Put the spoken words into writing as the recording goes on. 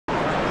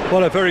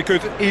Well, a very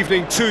good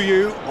evening to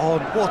you on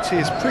what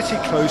is pretty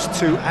close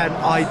to an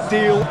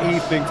ideal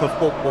evening for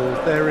football.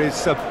 There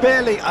is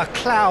barely a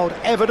cloud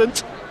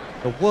evident.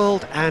 The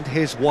world and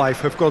his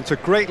wife have gone to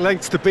great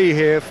lengths to be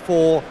here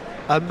for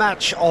a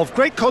match of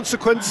great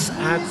consequence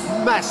and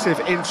massive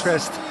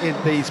interest in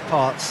these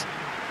parts.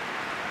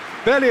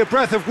 Barely a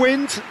breath of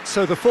wind,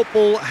 so the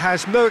football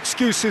has no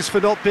excuses for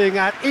not being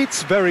at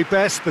its very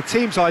best. The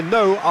teams I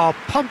know are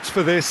pumped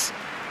for this.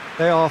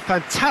 They are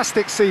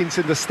fantastic scenes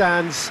in the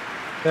stands.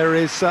 There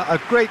is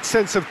a great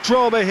sense of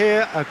drama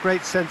here, a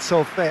great sense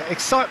of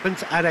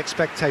excitement and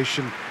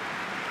expectation.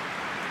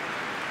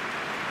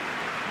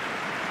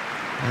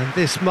 And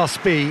this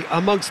must be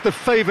amongst the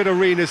favoured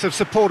arenas of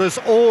supporters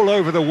all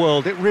over the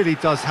world. It really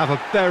does have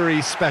a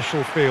very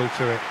special feel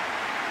to it.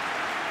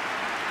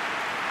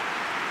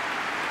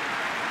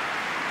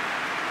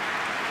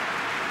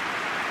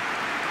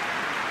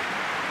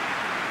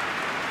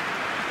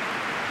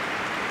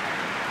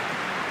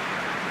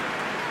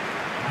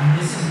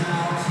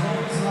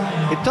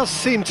 It does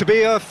seem to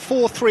be a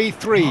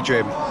 4-3-3,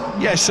 Jim.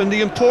 Yes, and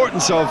the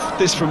importance of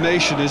this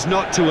formation is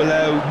not to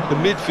allow the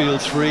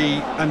midfield three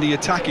and the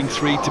attacking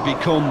three to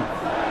become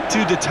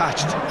too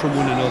detached from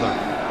one another.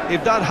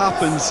 If that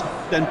happens,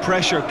 then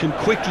pressure can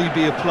quickly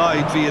be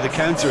applied via the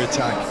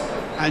counter-attack,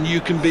 and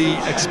you can be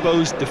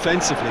exposed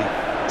defensively.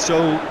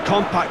 So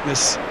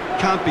compactness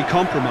can't be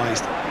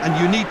compromised, and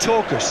you need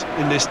talkers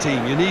in this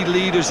team. You need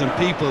leaders and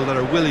people that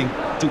are willing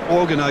to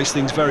organise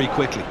things very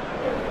quickly.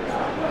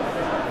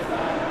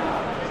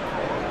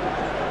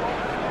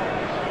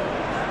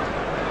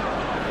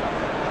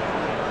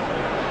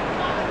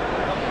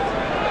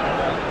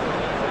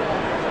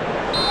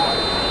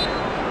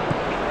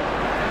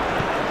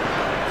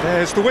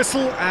 There's the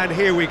whistle, and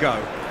here we go.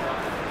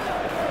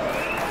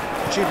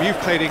 Jim, you've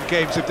played in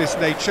games of this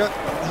nature.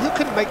 Who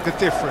can make the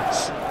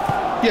difference?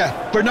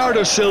 Yeah,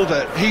 Bernardo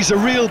Silva. He's a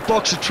real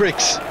box of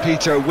tricks,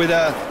 Peter, with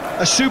a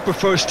super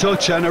first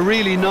touch and a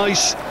really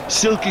nice,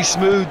 silky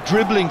smooth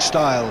dribbling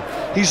style.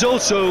 He's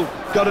also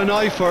got an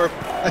eye for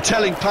a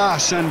telling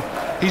pass, and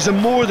he's a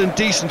more than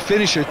decent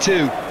finisher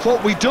too.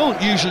 What we don't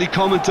usually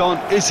comment on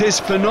is his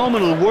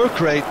phenomenal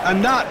work rate,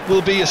 and that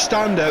will be a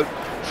standout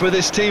for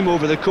this team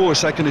over the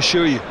course, I can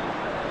assure you.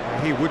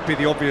 He would be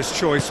the obvious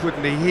choice,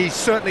 wouldn't he? He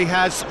certainly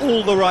has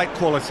all the right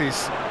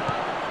qualities.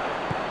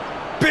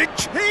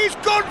 He's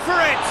gone for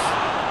it!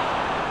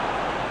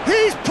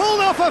 He's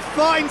pulled off a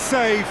fine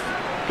save!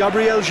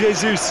 Gabriel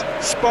Jesus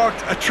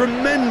sparked a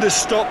tremendous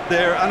stop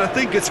there, and I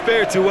think it's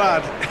fair to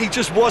add, he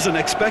just wasn't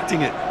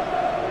expecting it.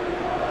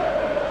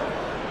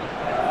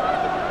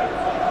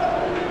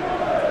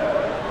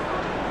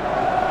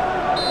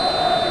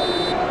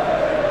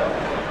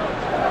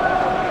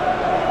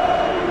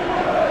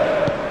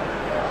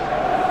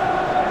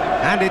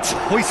 And it's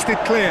hoisted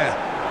clear.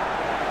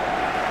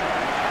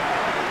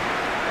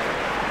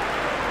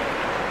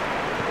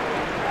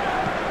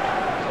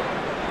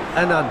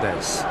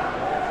 Hernandez.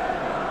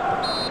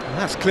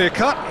 That's clear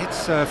cut,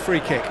 it's a free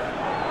kick.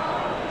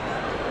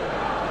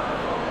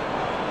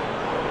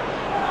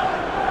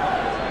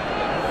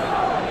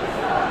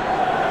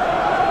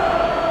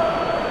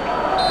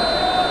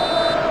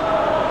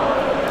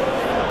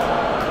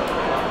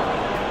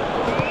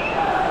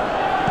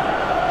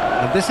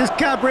 And this is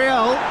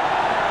Gabriel.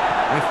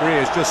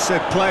 Referee has just said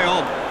play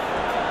on.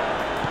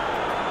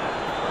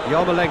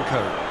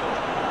 Yarmolenko.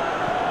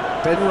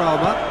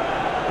 Benrahma.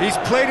 He's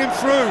played him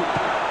through.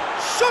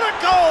 Shot at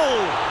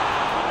goal!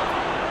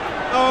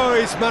 Oh,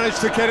 he's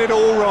managed to get it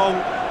all wrong.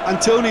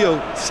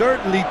 Antonio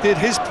certainly did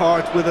his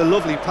part with a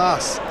lovely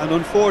pass, and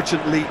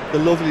unfortunately the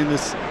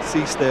loveliness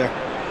ceased there.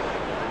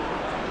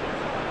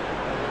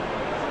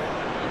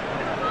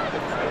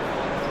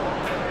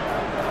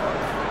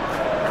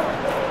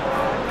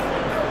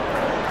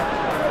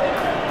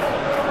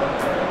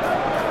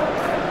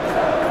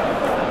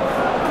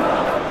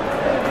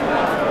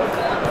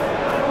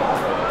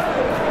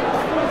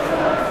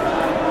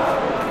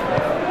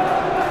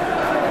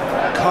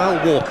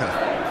 Walker,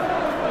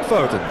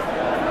 Foden,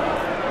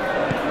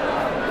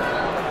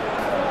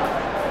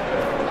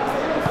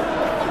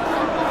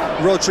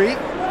 Rodri.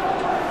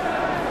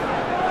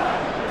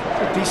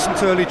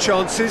 Decent early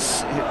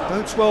chances. It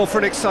bodes well for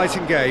an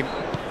exciting game.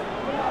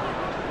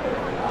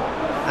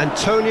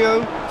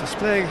 Antonio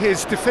displaying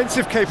his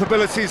defensive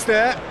capabilities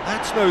there.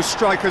 That's no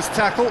striker's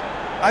tackle.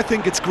 I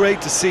think it's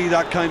great to see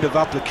that kind of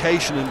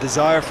application and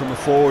desire from a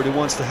forward who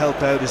wants to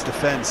help out his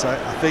defence. I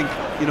think,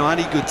 you know,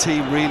 any good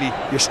team really,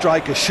 your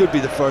striker should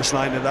be the first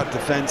line of that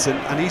defence,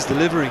 and he's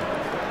delivering.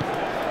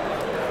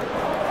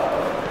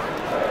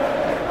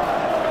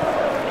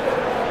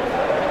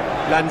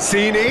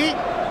 Lanzini,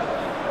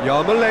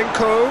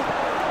 Yarmolenko.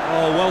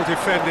 Oh, well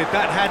defended,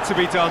 that had to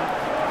be done.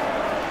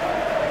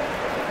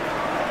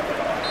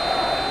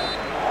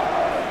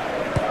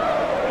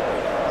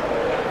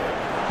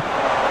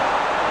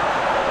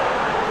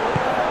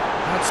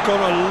 It's gone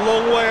a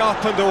long way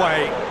up and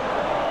away.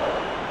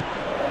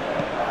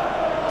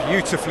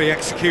 Beautifully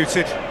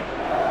executed.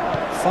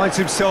 Finds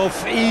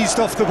himself eased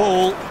off the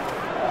ball.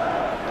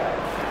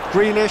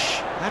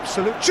 Greenish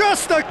Absolute.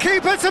 Just the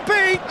keeper to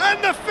beat,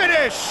 and the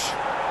finish!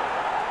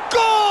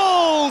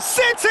 Goal!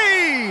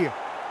 City!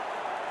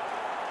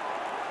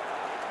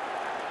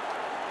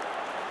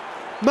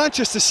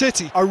 Manchester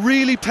City are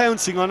really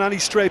pouncing on any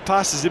stray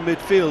passes in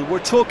midfield. We're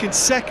talking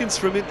seconds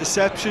from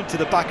interception to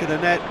the back of the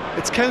net.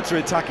 It's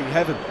counter-attacking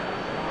heaven.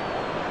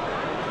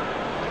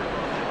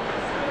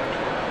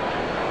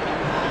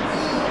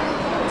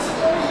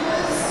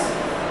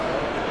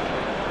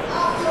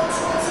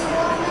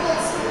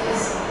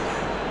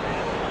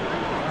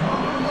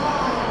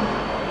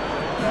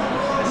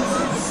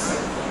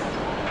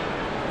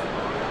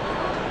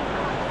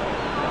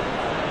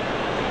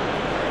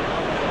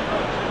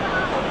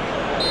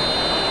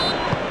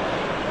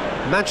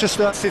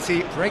 Manchester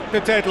City break the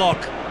deadlock.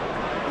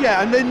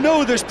 Yeah, and they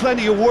know there's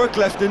plenty of work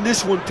left in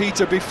this one,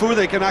 Peter, before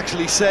they can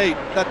actually say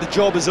that the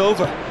job is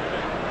over.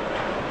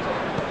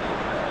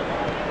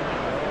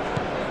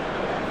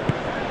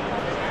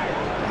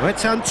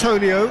 It's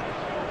Antonio.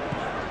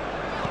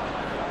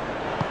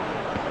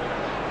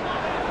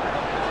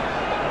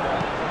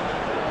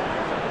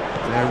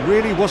 There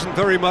really wasn't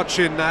very much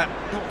in that,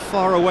 not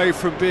far away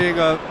from being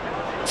a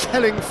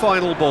telling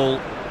final ball.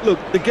 Look,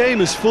 the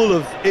game is full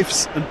of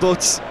ifs and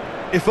buts.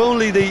 If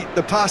only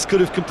the pass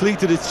could have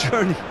completed its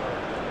journey.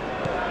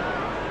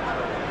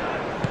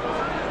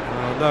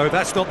 Oh no,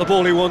 that's not the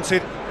ball he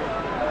wanted.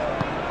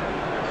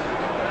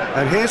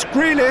 And here's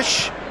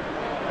Grealish.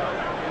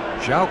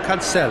 João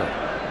Cancelo.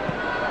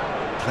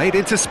 Played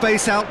into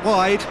space out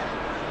wide.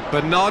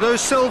 Bernardo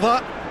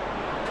Silva.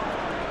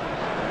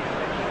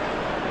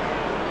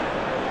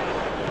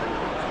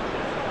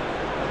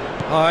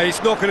 Oh,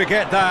 he's not going to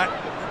get that.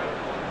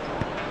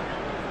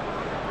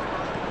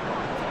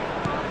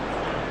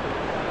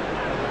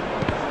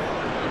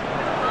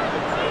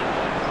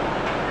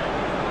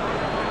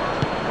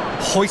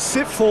 Hoists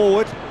it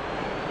forward.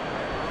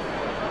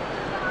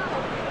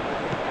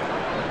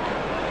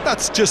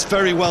 That's just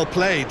very well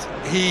played.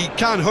 He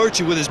can't hurt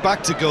you with his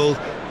back to goal,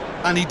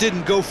 and he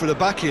didn't go for the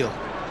back heel.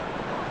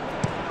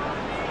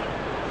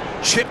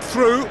 Chip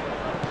through.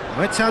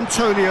 It's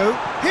Antonio.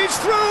 He's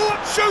through.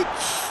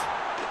 Shoots.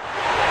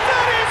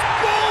 That is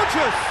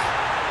gorgeous.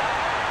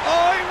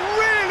 Oh, it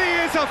really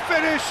is a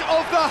finish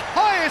of the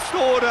highest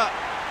order.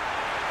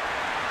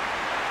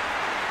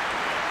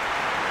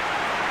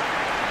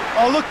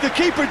 Oh, look, the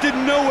keeper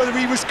didn't know whether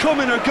he was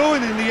coming or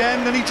going in the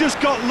end, and he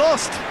just got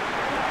lost.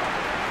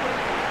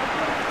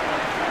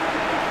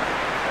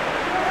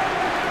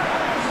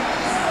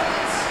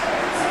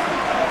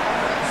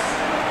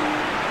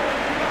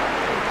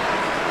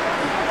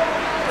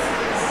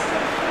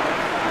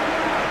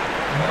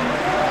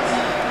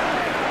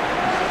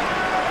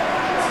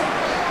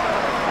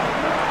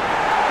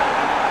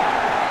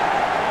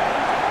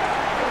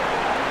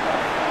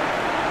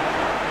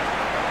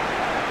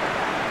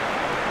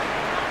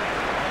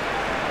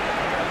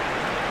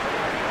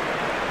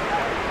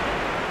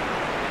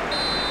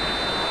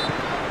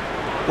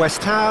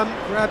 West Ham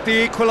grab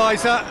the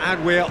equaliser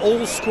and we're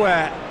all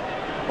square.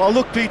 Well,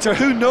 look, Peter,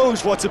 who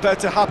knows what's about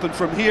to happen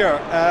from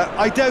here?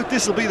 I doubt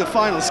this will be the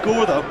final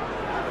score, though.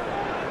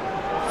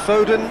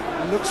 Foden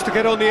looks to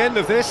get on the end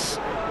of this.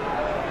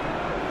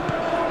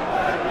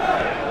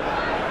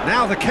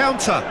 Now the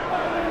counter.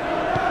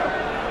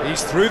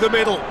 He's through the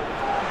middle.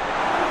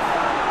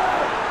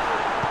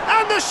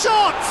 And the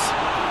shot!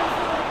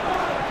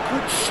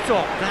 Good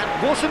stop,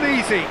 that wasn't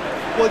easy.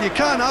 Well, you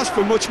can't ask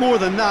for much more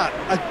than that.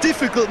 A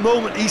difficult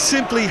moment he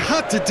simply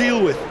had to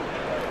deal with.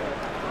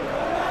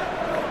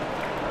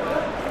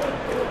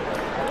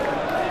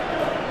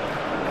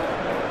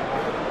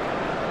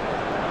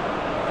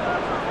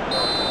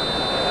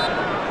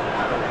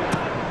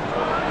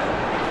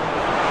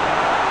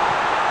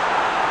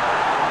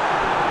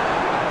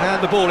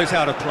 And the ball is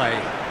out of play.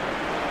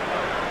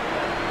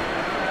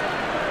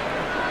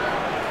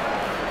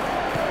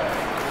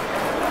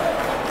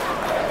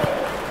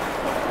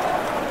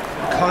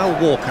 Kyle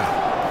Walker.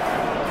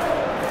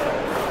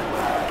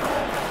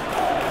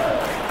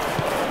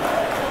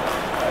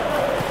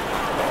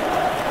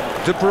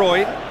 De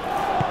Bruyne.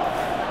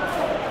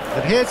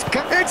 And here's...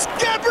 It's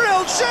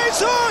Gabriel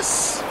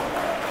Jesus!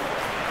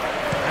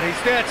 And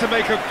he's there to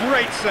make a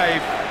great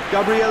save.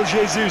 Gabriel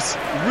Jesus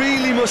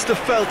really must have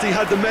felt he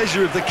had the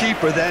measure of the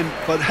keeper then,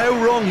 but how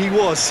wrong he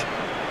was.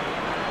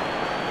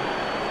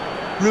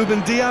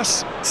 Ruben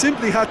Dias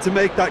simply had to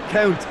make that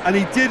count, and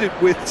he did it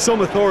with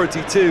some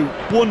authority too.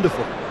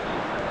 Wonderful.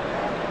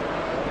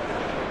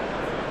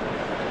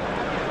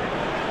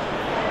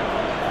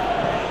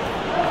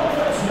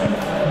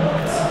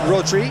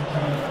 Rodri.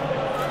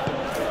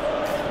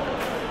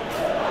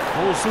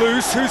 Ball's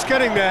loose, who's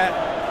getting there?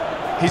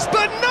 He's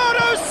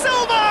Bernardo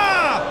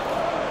Silva!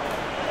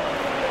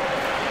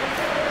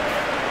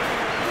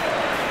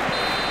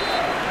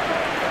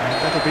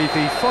 And that'll be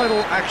the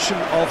final action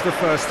of the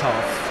first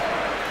half.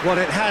 Well,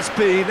 it has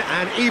been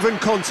an even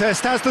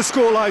contest, as the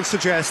scoreline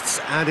suggests,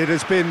 and it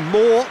has been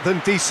more than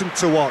decent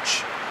to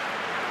watch.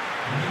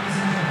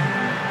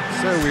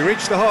 So we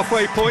reach the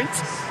halfway point.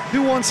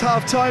 Who wants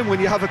half-time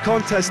when you have a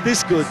contest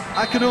this good?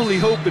 I can only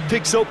hope it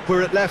picks up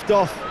where it left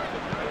off.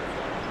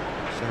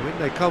 So in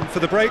they come for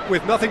the break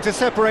with nothing to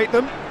separate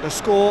them. The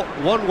score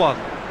 1-1.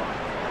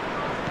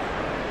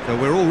 So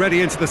we're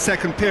already into the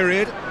second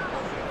period.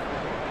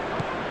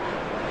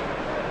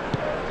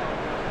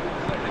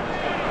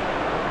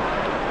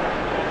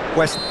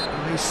 West,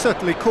 he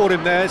certainly caught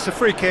him there. It's a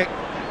free kick.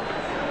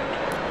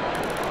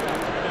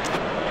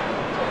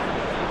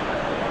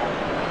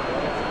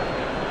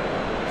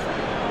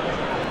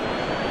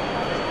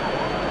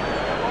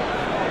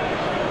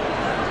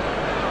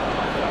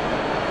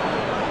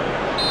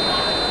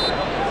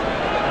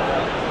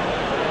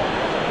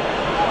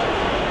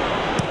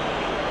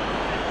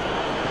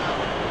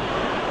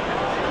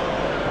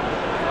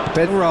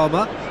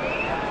 Benrahma,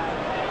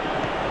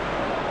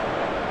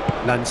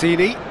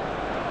 Lanzini,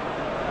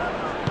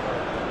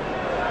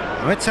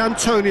 now it's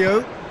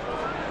Antonio,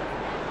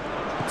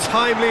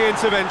 timely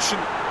intervention,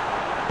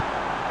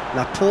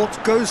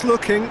 Laporte goes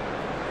looking,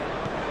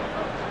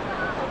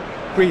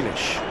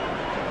 Grealish,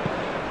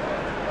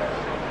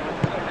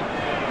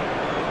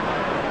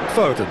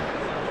 Foden,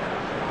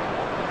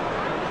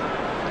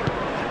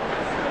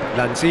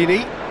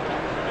 Lanzini.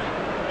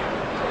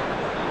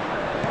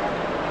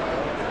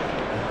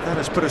 That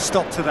has put a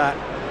stop to that.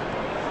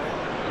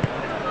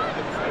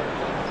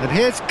 And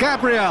here's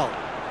Gabriel.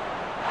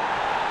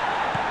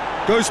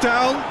 Goes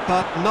down,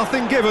 but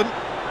nothing given.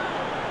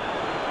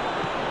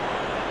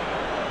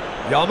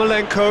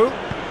 Yarmolenko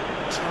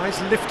tries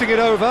lifting it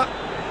over.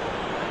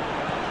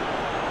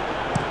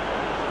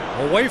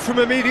 Away from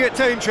immediate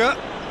danger.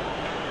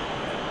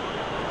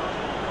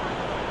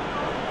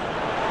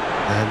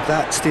 And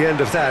that's the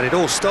end of that. It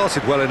all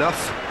started well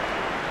enough.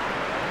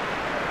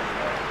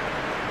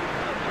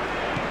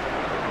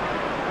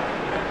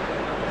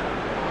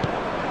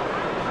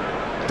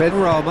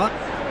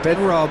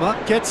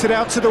 Benrahma gets it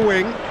out to the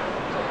wing.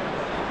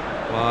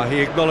 Well,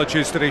 he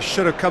acknowledges that he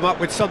should have come up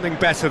with something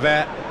better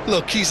there.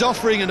 Look, he's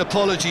offering an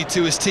apology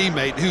to his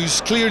teammate, who's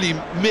clearly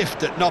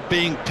miffed at not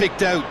being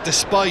picked out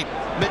despite...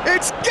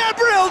 It's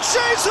Gabriel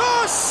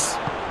Jesus!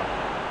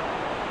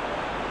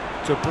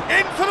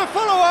 In for the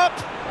follow-up!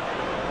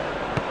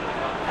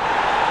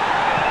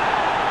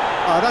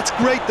 That's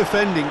great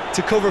defending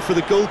to cover for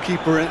the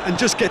goalkeeper and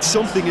just get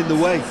something in the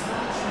way.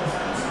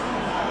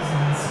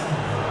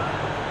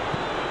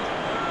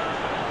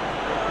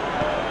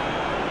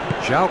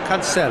 João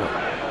Cancelo.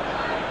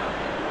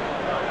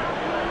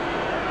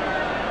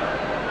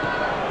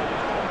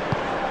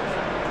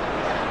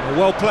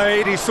 Well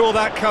played, he saw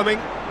that coming.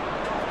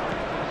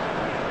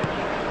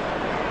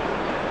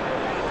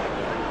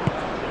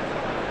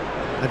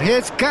 And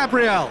here's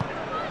Gabriel.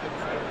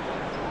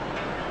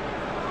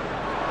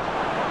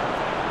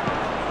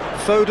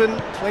 Foden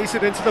plays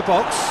it into the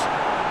box.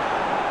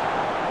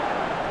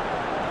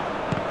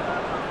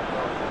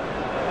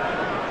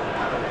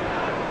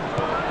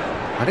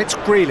 And it's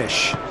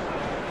Grealish.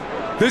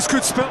 This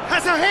could spell...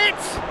 Has a hit!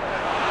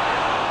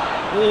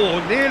 Oh,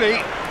 nearly.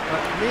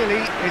 But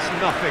nearly is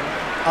nothing.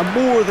 A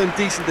more than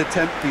decent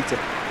attempt, Peter.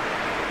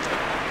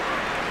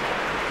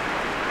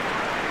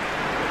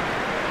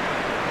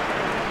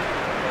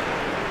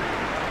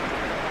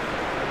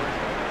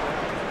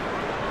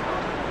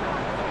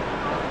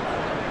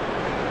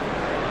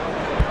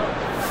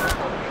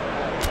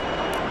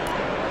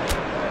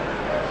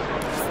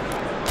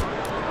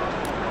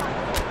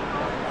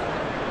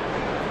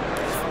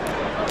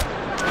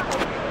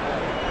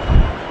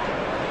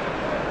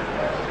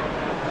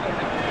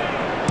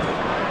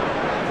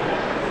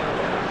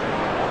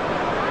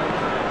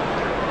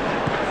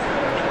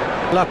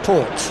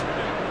 Laporte.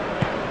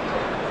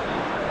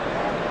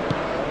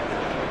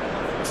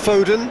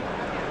 Foden.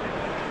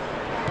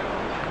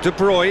 De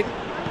Bruyne.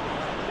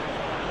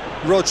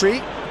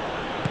 Rodri.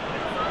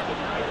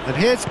 And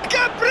here's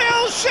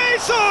Gabriel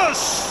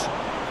Jesus!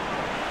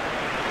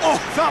 Oh,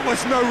 that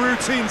was no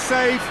routine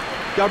save.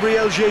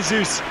 Gabriel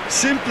Jesus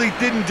simply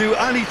didn't do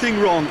anything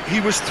wrong. He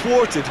was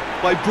thwarted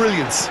by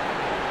brilliance.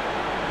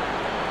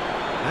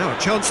 Now a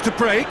chance to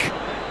break.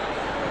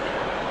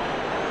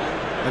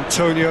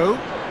 Antonio.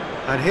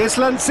 And here's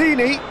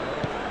Lanzini,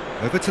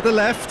 over to the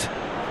left.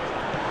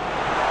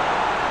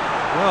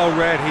 Well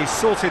read, he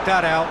sorted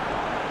that out.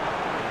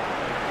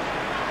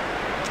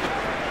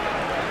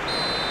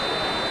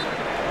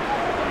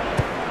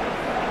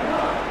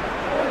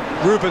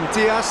 Ruben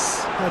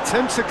Dias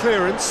attempts a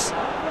clearance.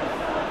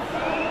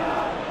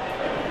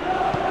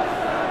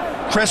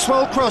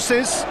 Cresswell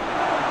crosses.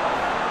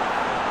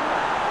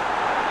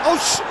 Oh,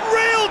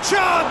 real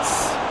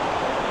chance!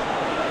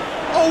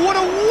 Oh, what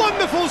a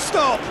wonderful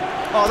stop!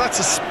 Oh, that's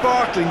a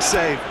sparkling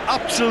save,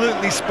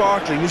 absolutely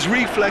sparkling. His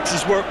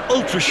reflexes were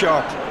ultra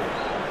sharp.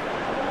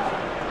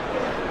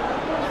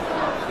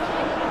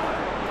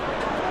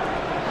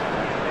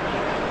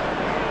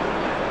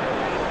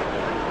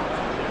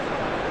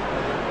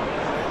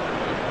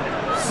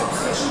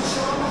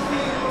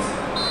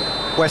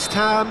 West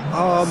Ham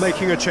are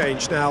making a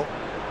change now.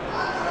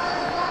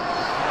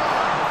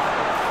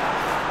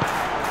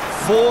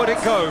 Forward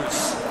it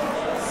goes.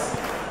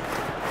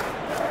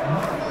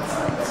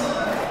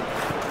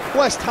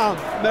 West Ham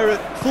merit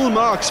full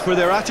marks for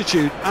their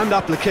attitude and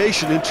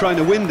application in trying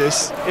to win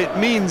this. It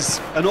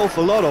means an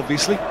awful lot,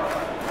 obviously.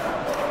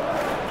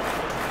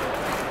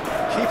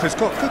 Keeper's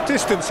got good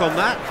distance on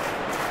that.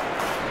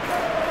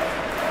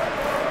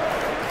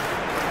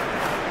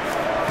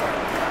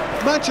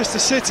 Manchester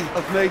City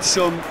have made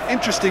some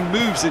interesting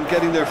moves in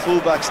getting their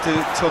fullbacks to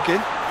tuck in.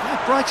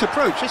 Yeah, bright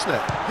approach, isn't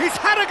it? He's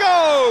had a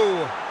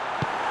go!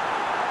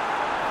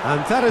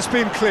 And that has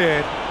been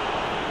cleared.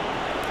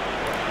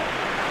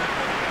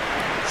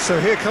 So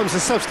here comes the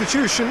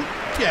substitution.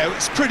 Yeah,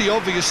 it's pretty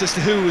obvious as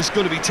to who was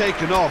going to be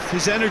taken off.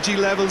 His energy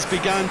levels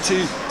began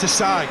to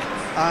sag,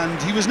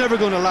 and he was never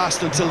going to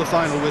last until the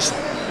final whistle.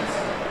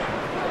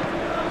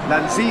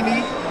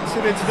 Lanzini puts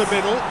it into the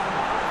middle.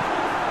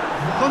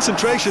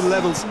 Concentration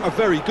levels are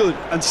very good,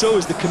 and so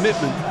is the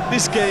commitment.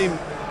 This game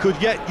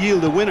could yet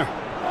yield a winner.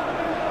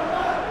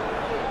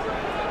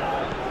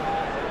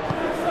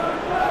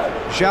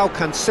 João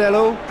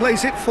Cancelo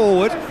plays it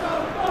forward.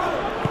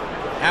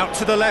 Out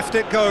to the left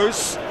it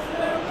goes.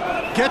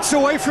 Gets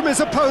away from his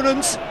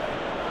opponent.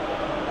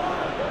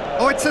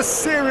 Oh, it's a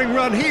searing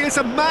run. He is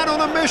a man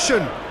on a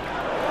mission.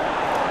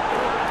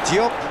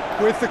 Diop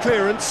with the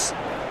clearance.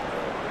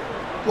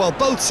 Well,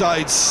 both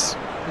sides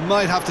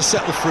might have to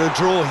settle for a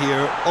draw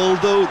here,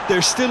 although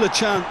there's still a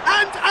chance.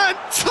 And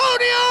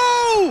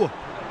Antonio!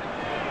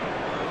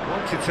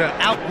 Wanted to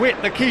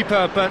outwit the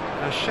keeper, but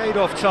a shade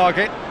off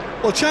target.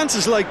 Well,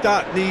 chances like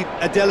that need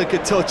a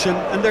delicate touch,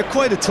 and they're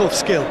quite a tough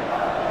skill.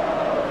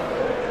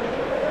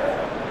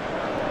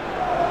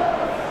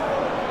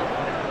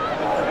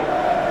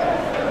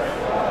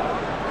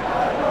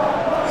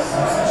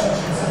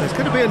 There's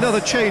going to be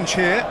another change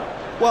here.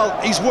 Well,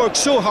 he's worked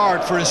so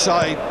hard for his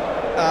side,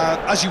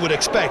 as you would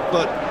expect,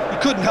 but you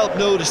couldn't help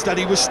notice that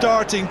he was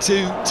starting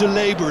to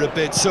labour a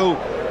bit, so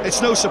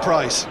it's no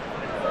surprise.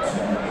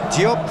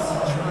 Diop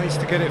tries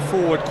to get it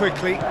forward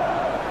quickly.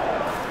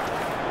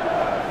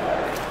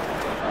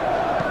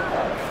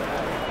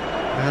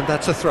 And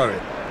that's a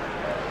throw-in.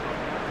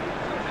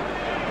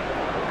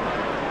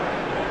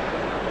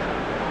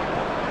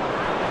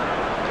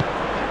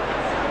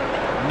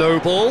 No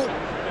ball.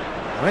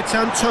 It's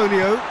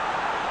Antonio.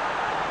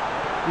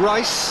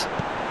 Rice.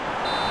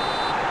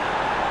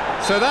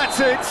 So that's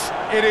it.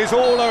 It is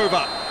all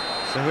over.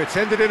 So it's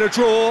ended in a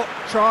draw.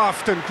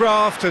 Draft and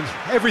graft and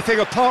everything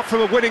apart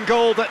from a winning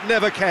goal that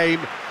never came.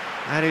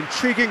 An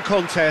intriguing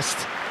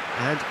contest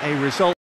and a result.